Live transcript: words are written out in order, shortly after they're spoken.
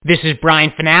This is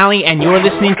Brian Finale, and you're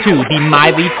listening to the My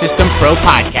Lead System Pro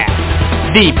podcast,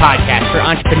 the podcast for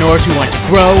entrepreneurs who want to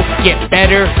grow, get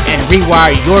better, and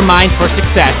rewire your mind for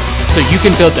success so you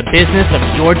can build the business of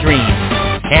your dreams.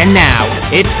 And now,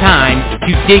 it's time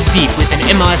to dig deep with an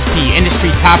MLSP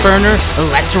industry top earner.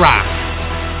 Let's rock.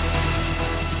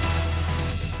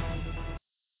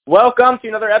 Welcome to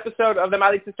another episode of the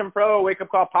My Lead System Pro Wake Up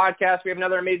Call podcast. We have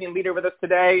another amazing leader with us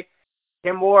today.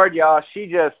 Kim Ward, y'all,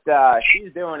 she's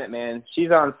doing it, man.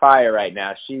 She's on fire right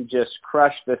now. She just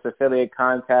crushed this affiliate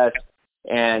contest,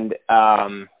 and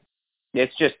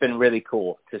it's just been really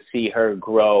cool to see her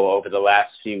grow over the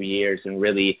last few years and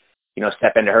really,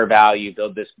 step into her value,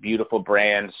 build this beautiful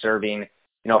brand, serving,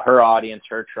 her audience,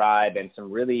 her tribe, and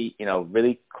some really,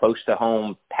 really close to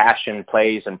home passion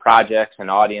plays and projects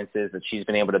and audiences that she's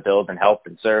been able to build and help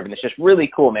and serve. And it's just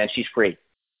really cool, man. She's free.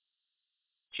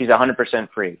 She's 100%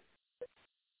 free.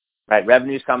 Right,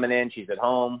 revenue's coming in. She's at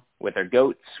home with her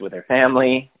goats, with her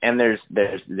family, and there's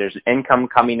income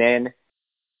coming in.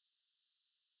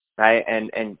 Right,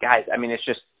 and guys, I mean, it's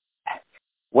just,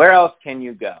 where else can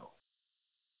you go?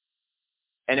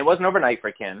 And it wasn't overnight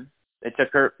for Kim. It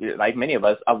took her, like many of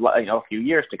us, a few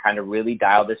years to kind of really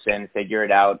dial this in, figure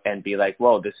it out, and be like,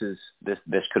 whoa, this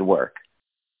could work.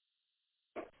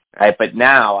 Right, but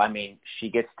now, I mean, she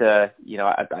gets to,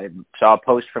 I saw a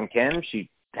post from Kim. She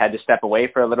had to step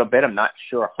away for a little bit. I'm not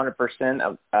sure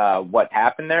 100% of what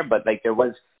happened there, but like there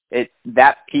was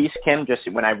that piece, Kim, just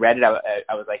when I read it,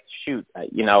 I was like, shoot, I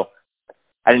didn't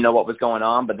know what was going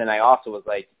on, but then I also was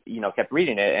like, kept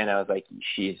reading it, and I was like,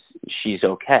 she's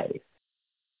okay.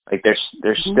 Like there's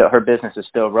still, her business is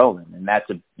still rolling, and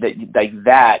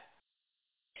that.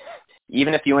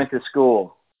 Even if you went to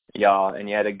school, y'all, and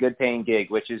you had a good paying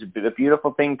gig, which is a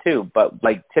beautiful thing too, but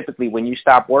like typically when you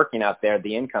stop working out there,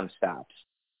 the income stops.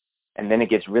 And then it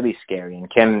gets really scary. And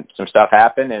Kim, some stuff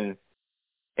happened, and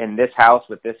in this house,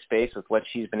 with this space, with what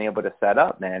she's been able to set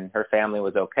up, man, her family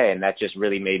was okay. And that just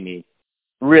really made me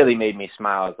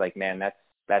smile. I was like, man,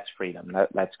 that's freedom.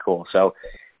 That's cool. So,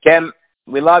 Kim,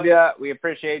 we love you. We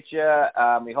appreciate you.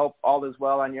 We hope all is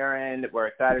well on your end. We're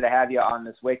excited to have you on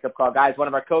this wake-up call. Guys, one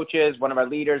of our coaches, one of our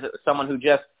leaders, someone who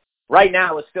just right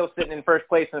now is still sitting in first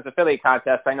place in this affiliate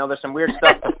contest. I know there's some weird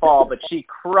stuff to fall, but she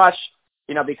crushed,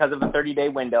 because of the 30-day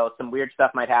window. Some weird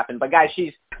stuff might happen. But, guys,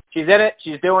 she's in it.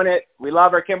 She's doing it. We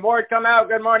love her. Kim Ward, come out.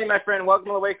 Good morning, my friend. Welcome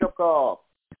to the wake-up call.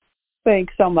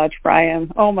 Thanks so much,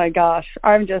 Brian. Oh, my gosh.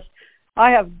 I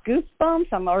have goosebumps.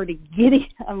 I'm already giddy.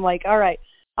 I'm like, all right.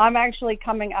 I'm actually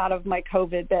coming out of my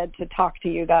COVID bed to talk to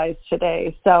you guys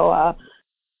today. So,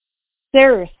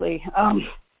 seriously, I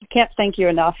can't thank you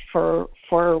enough for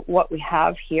what we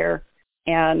have here.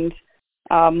 And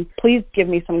please give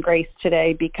me some grace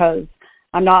today, because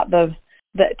I'm not the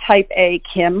type A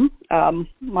Kim.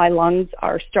 My lungs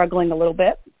are struggling a little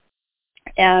bit.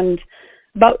 And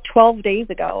about 12 days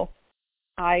ago,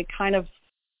 I kind of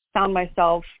found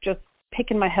myself just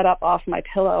picking my head up off my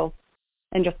pillow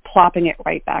and just plopping it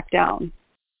right back down.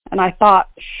 And I thought,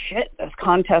 shit, this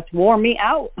contest wore me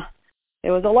out.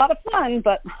 It was a lot of fun,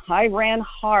 but I ran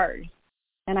hard,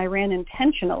 and I ran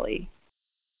intentionally.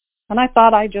 And I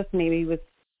thought I just maybe was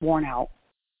worn out.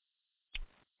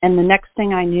 And the next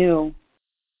thing I knew,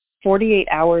 48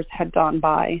 hours had gone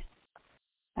by,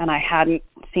 and I hadn't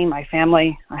seen my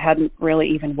family. I hadn't really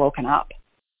even woken up.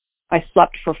 I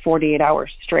slept for 48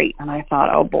 hours straight, and I thought,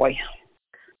 oh boy,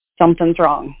 something's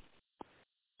wrong.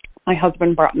 My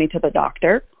husband brought me to the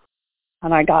doctor,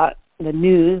 and I got the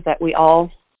news that we all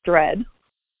dread.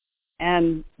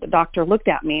 And the doctor looked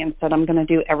at me and said, I'm going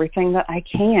to do everything that I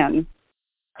can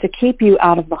to keep you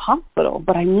out of the hospital,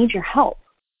 but I need your help.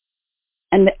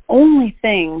 And the only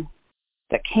thing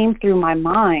that came through my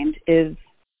mind is,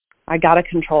 I got to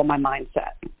control my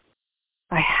mindset.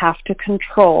 I have to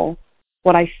control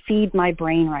what I feed my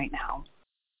brain right now,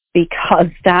 because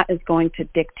that is going to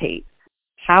dictate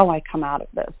how I come out of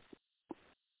this.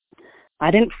 I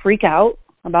didn't freak out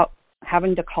about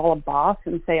having to call a boss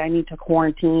and say I need to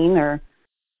quarantine or,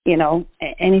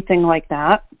 anything like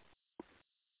that.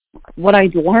 What I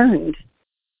learned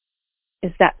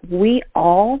is that we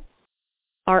all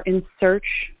are in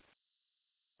search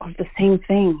of the same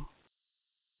thing.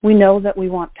 We know that we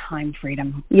want time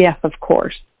freedom. Yes, of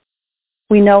course.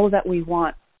 We know that we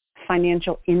want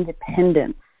financial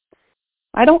independence.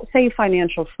 I don't say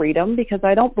financial freedom, because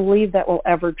I don't believe that we'll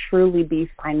ever truly be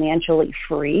financially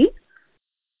free.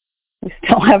 We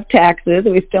still have taxes.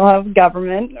 We still have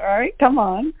government. All right, come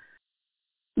on.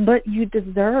 But you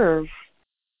deserve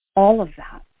all of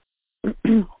that.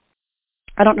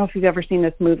 I don't know if you've ever seen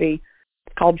this movie.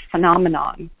 It's called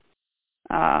Phenomenon.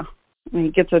 He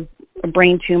gets a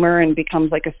brain tumor and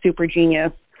becomes like a super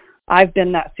genius. I've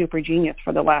been that super genius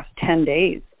for the last 10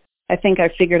 days. I think I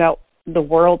figured out the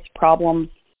world's problems,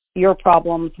 your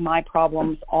problems, my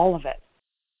problems, all of it.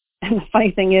 And the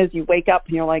funny thing is, you wake up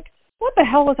and you're like, what the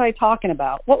hell was I talking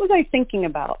about? What was I thinking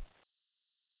about?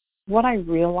 What I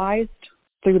realized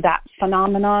through that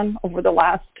phenomenon over the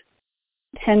last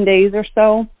 10 days or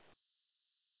so,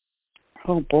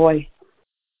 oh boy,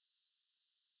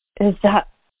 is that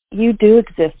you do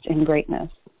exist in greatness.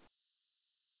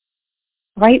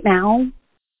 Right now,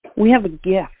 we have a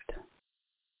gift.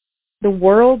 The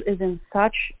world is in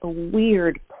such a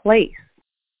weird place.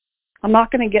 I'm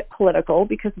not going to get political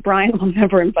because Brian will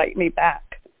never invite me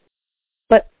back.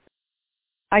 But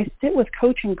I sit with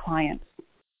coaching clients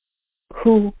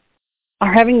who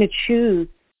are having to choose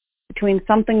between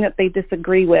something that they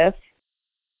disagree with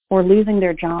or losing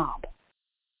their job,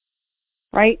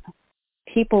 right?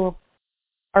 People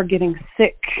are getting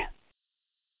sick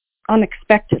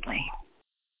unexpectedly.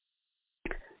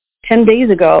 10 days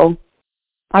ago,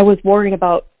 I was worried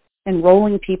about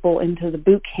enrolling people into the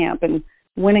boot camp and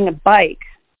winning a bike.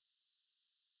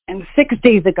 And 6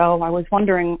 days ago, I was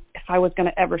wondering if I was going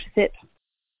to ever sit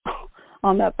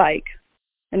on that bike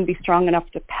and be strong enough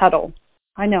to pedal.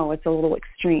 I know it's a little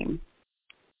extreme.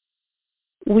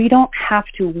 We don't have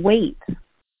to wait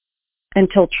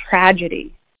until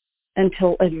tragedy,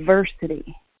 until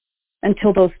adversity,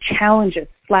 until those challenges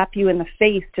slap you in the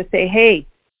face to say, hey,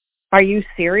 are you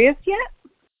serious yet?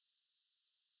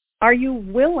 Are you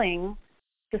willing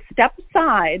to step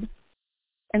aside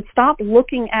and stop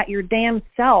looking at your damn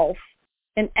self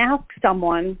and ask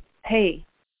someone, hey,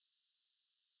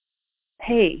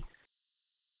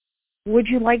 would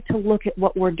you like to look at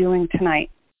what we're doing tonight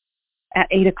at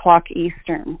 8 o'clock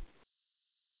Eastern?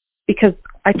 Because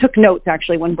I took notes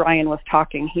actually when Brian was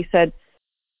talking. He said,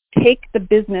 take the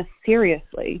business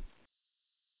seriously.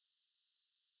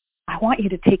 I want you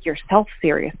to take yourself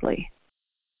seriously.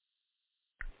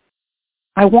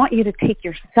 I want you to take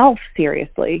yourself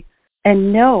seriously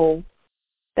and know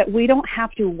that we don't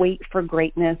have to wait for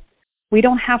greatness. We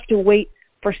don't have to wait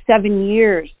for 7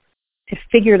 years to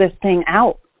figure this thing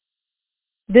out.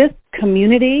 This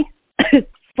community is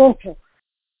full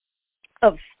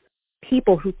of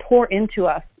people who pour into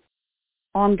us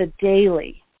on the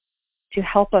daily to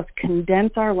help us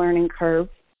condense our learning curve,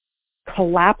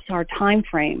 collapse our time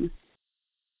frames,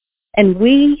 and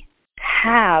we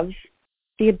have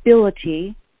the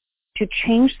ability to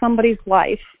change somebody's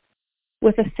life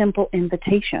with a simple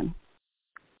invitation.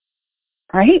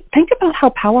 Right? Think about how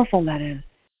powerful that is.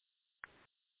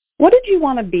 What did you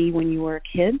want to be when you were a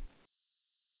kid?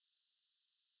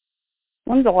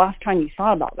 When's the last time you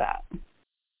thought about that?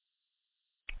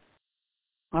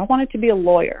 I wanted to be a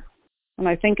lawyer, and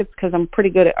I think it's because I'm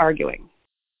pretty good at arguing.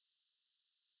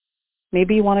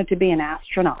 Maybe you wanted to be an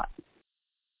astronaut,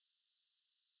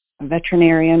 a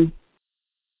veterinarian,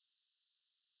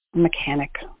 a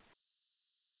mechanic.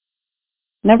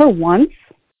 Never once,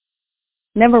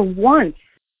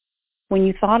 when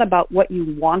you thought about what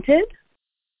you wanted,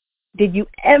 did you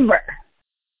ever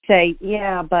say,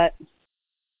 yeah, but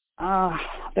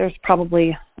there's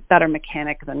probably a better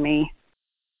mechanic than me,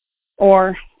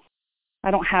 or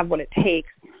I don't have what it takes.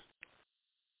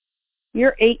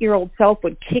 Your 8-year-old self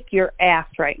would kick your ass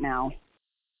right now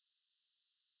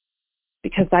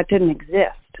because that didn't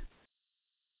exist.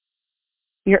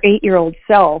 Your 8-year-old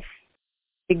self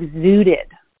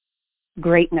exuded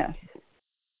greatness.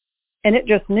 And it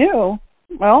just knew,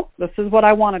 well, this is what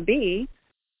I want to be.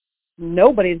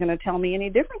 Nobody's going to tell me any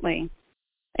differently.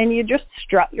 And you just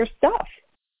strut your stuff.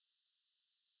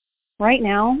 Right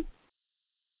now,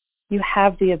 you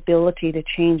have the ability to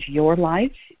change your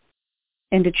life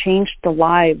and to change the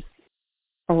lives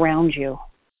around you.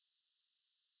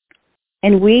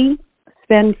 And we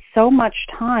spend so much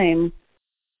time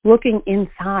looking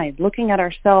inside, looking at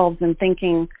ourselves and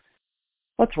thinking,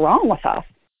 what's wrong with us,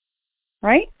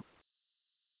 right?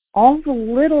 All the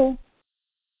little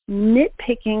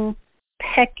nitpicking,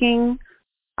 pecking,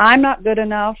 I'm not good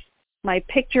enough, my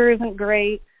picture isn't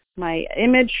great, my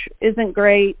image isn't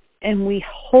great, and we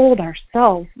hold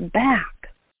ourselves back.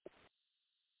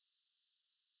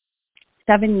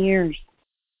 7 years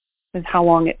is how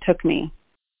long it took me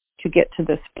to get to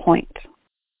this point.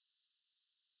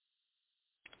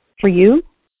 For you,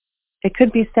 it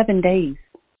could be 7 days.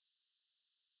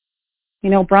 You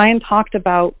know, Brian talked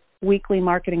about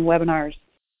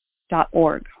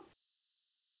weeklymarketingwebinars.org.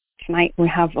 Tonight we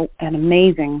have an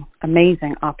amazing,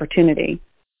 amazing opportunity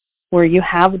where you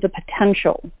have the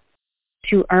potential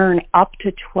to earn up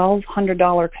to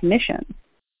 $1,200 commissions.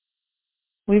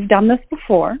 We've done this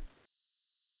before,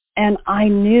 And I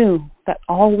knew that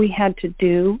all we had to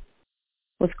do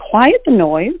was quiet the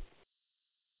noise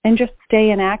and just stay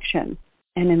in action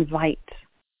and invite.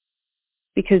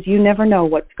 Because you never know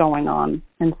what's going on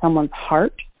in someone's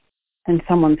heart, in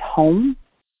someone's home,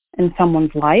 in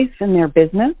someone's life, in their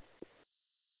business.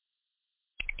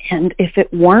 And if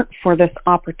it weren't for this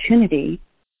opportunity,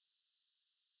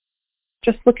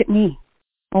 just look at me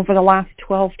over the last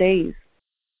 12 days.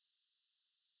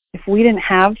 If we didn't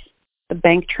have the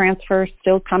bank transfer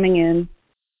still coming in,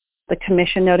 the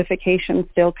commission notification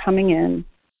still coming in,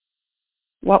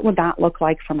 what would that look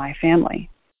like for my family?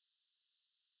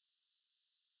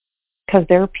 Because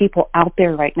there are people out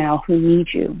there right now who need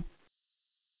you.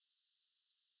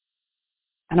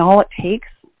 And all it takes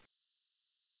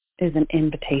is an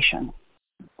invitation.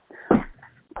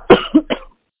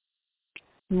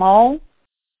 Small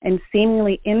and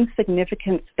seemingly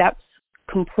insignificant steps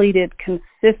completed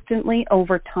consistently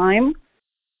over time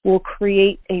will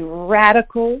create a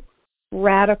radical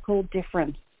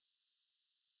difference.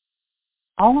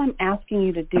 All I'm asking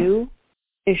you to do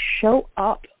is show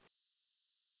up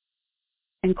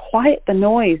and quiet the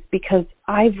noise, because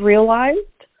I've realized,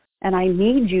 and I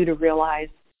need you to realize,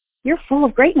 you're full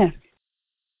of greatness.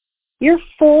 You're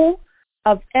full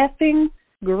of effing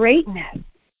greatness.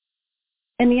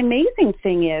 And the amazing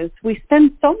thing is, we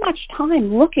spend so much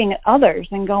time looking at others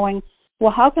and going, well,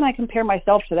 how can I compare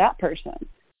myself to that person?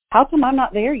 How come I'm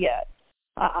not there yet?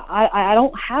 I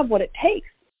don't have what it takes.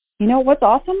 You know what's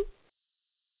awesome?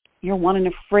 You're one in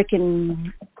a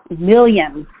freaking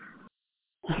million,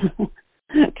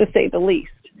 to say the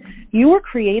least. You were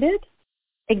created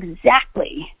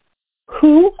exactly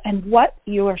who and what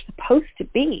you are supposed to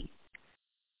be.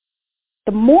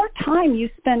 The more time you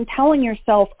spend telling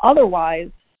yourself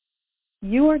otherwise,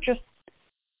 you are just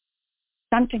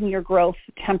stunting your growth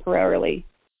temporarily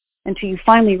until you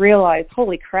finally realize,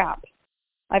 holy crap,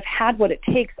 I've had what it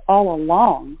takes all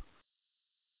along.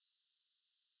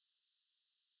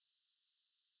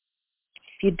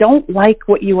 If you don't like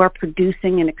what you are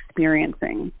producing and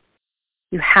experiencing,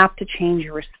 you have to change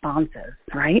your responses,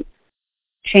 right?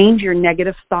 Change your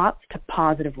negative thoughts to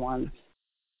positive ones.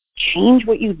 Change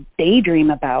what you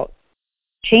daydream about.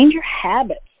 Change your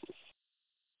habits.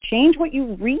 Change what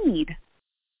you read.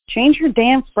 Change your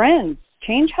damn friends.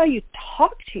 Change how you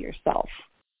talk to yourself.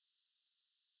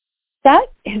 That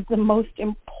is the most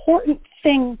important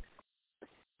thing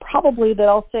probably that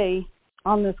I'll say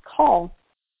on this call.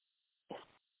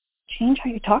 Change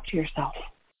how you talk to yourself.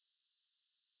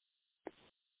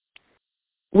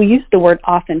 We use the word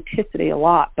authenticity a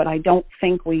lot, but I don't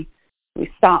think we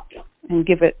stop and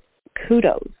give it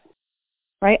kudos,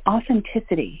 right?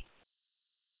 Authenticity.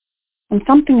 When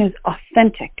something is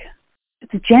authentic,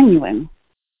 it's genuine.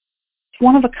 It's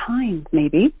one of a kind,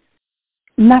 maybe.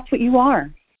 And that's what you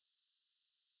are.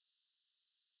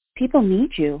 People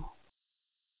need you.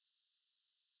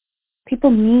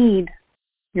 People need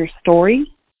your story,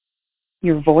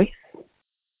 your voice,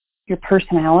 your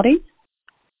personality.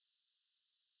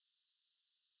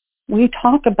 We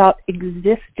talk about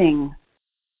existing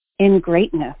in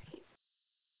greatness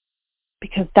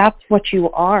because that's what you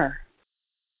are.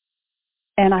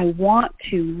 And I want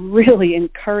to really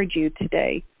encourage you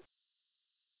today,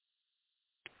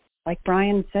 like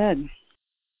Brian said,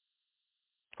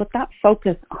 put that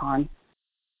focus on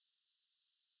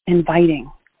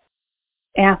inviting,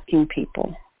 asking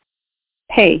people,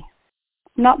 hey,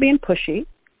 I'm not being pushy,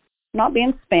 I'm not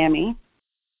being spammy,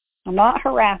 I'm not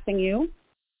harassing you.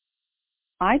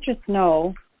 I just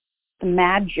know the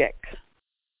magic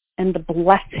and the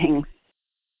blessings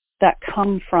that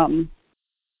come from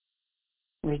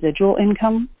residual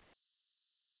income,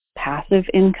 passive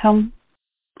income,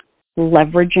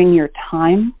 leveraging your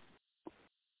time.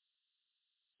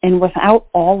 And without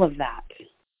all of that,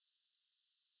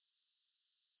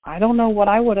 I don't know what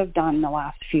I would have done the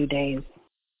last few days.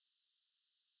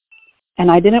 And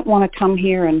I didn't want to come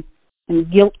here and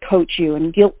guilt coach you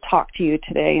and guilt talk to you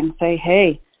today and say,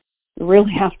 hey, you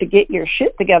really have to get your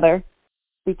shit together,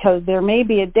 because there may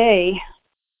be a day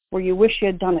where you wish you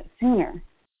had done it sooner.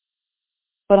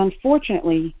 But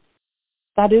unfortunately,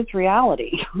 that is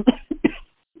reality.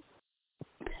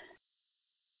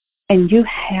 And you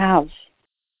have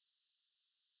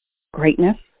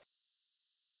greatness,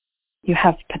 you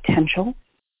have potential,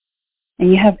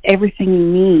 and you have everything you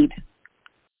need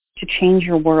to change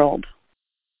your world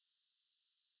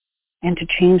and to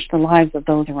change the lives of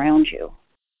those around you.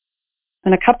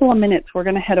 In a couple of minutes, we're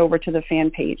going to head over to the fan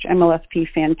page,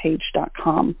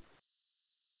 mlspfanpage.com.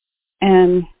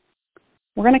 And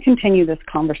we're going to continue this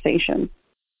conversation.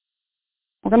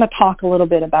 We're going to talk a little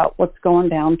bit about what's going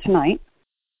down tonight.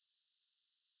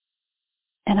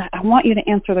 And I want you to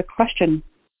answer the question,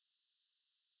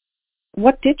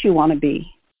 what did you want to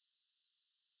be?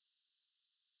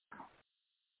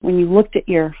 When you looked at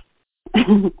your,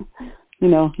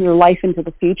 your life into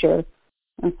the future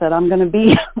and said, I'm going to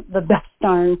be the best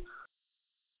darn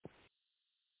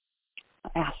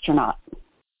astronaut,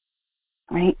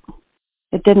 right?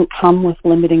 It didn't come with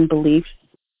limiting beliefs.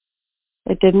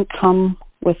 It didn't come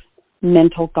with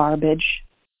mental garbage.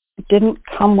 It didn't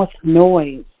come with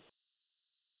noise.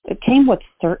 It came with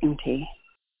certainty.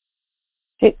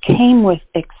 It came with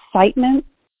excitement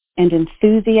and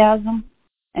enthusiasm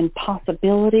and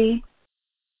possibility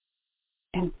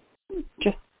and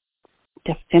just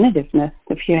definitiveness,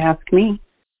 if you ask me.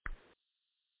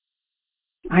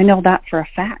 I know that for a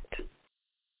fact.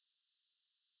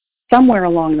 Somewhere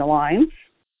along the lines,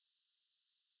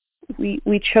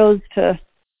 we chose to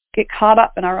get caught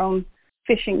up in our own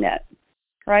fishing net,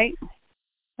 right?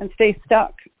 And stay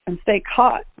stuck and stay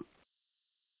caught.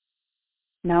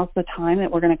 Now's the time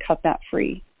that we're going to cut that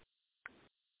free.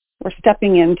 We're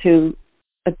stepping into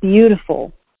a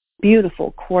beautiful,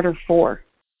 beautiful quarter 4,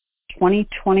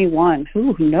 2021.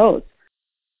 Who knows,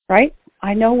 right?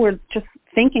 I know we're just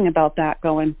thinking about that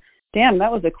going, damn,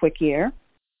 that was a quick year.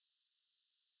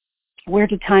 Where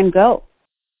did time go?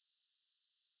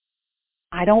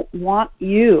 I don't want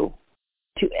you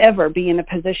to ever be in a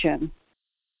position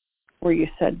where you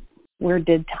said, where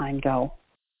did time go?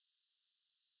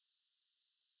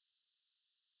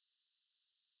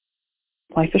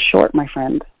 Life is short, my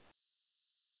friend.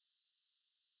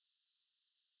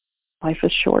 Life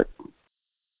is short.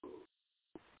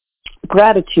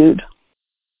 Gratitude,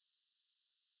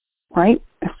 right?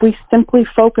 If we simply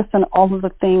focus on all of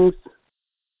the things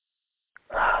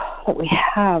that we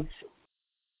have,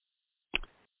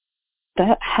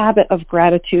 that habit of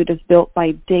gratitude is built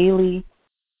by daily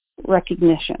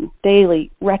recognition,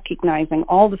 daily recognizing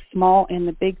all the small and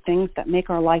the big things that make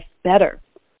our life better.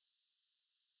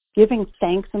 Giving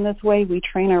thanks in this way, we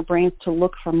train our brains to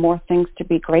look for more things to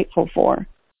be grateful for.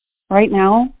 Right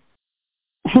now,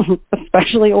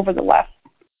 especially over the last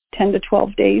 10 to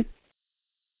 12 days,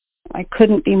 I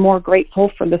couldn't be more grateful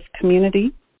for this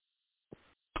community.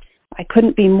 I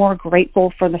couldn't be more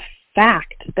grateful for the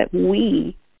fact that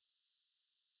we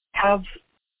have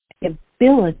the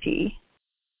ability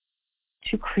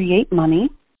to create money,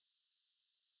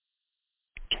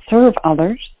 to serve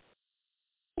others.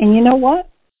 And you know what?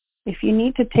 If you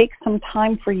need to take some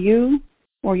time for you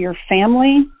or your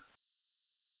family,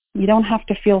 you don't have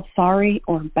to feel sorry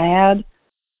or bad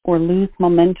or lose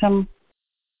momentum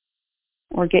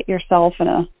or get yourself in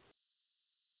a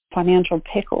financial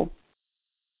pickle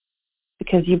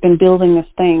because you've been building this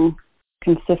thing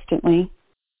consistently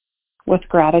with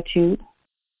gratitude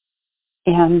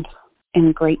and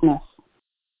in greatness.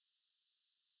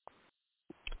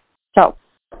 So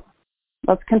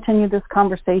let's continue this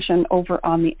conversation over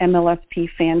on the MLSP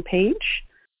fan page,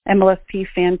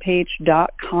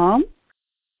 MLSPfanpage.com.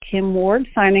 Kim Ward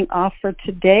signing off for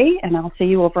today, and I'll see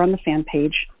you over on the fan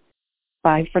page.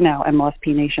 Bye for now,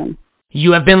 MLSP Nation.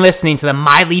 You have been listening to the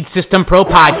My Lead System Pro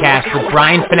podcast with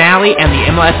Brian Finale and the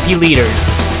MLSP leaders.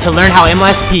 To learn how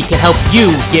MLSP can help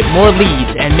you get more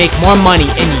leads and make more money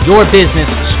in your business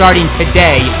starting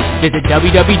today, visit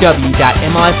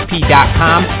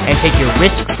www.mlsp.com and take your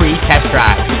risk-free test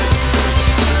drive.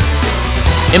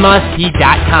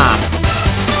 MLSP.com.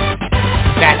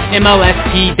 That's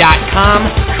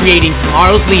MLSP.com, creating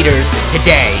tomorrow's leaders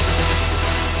today.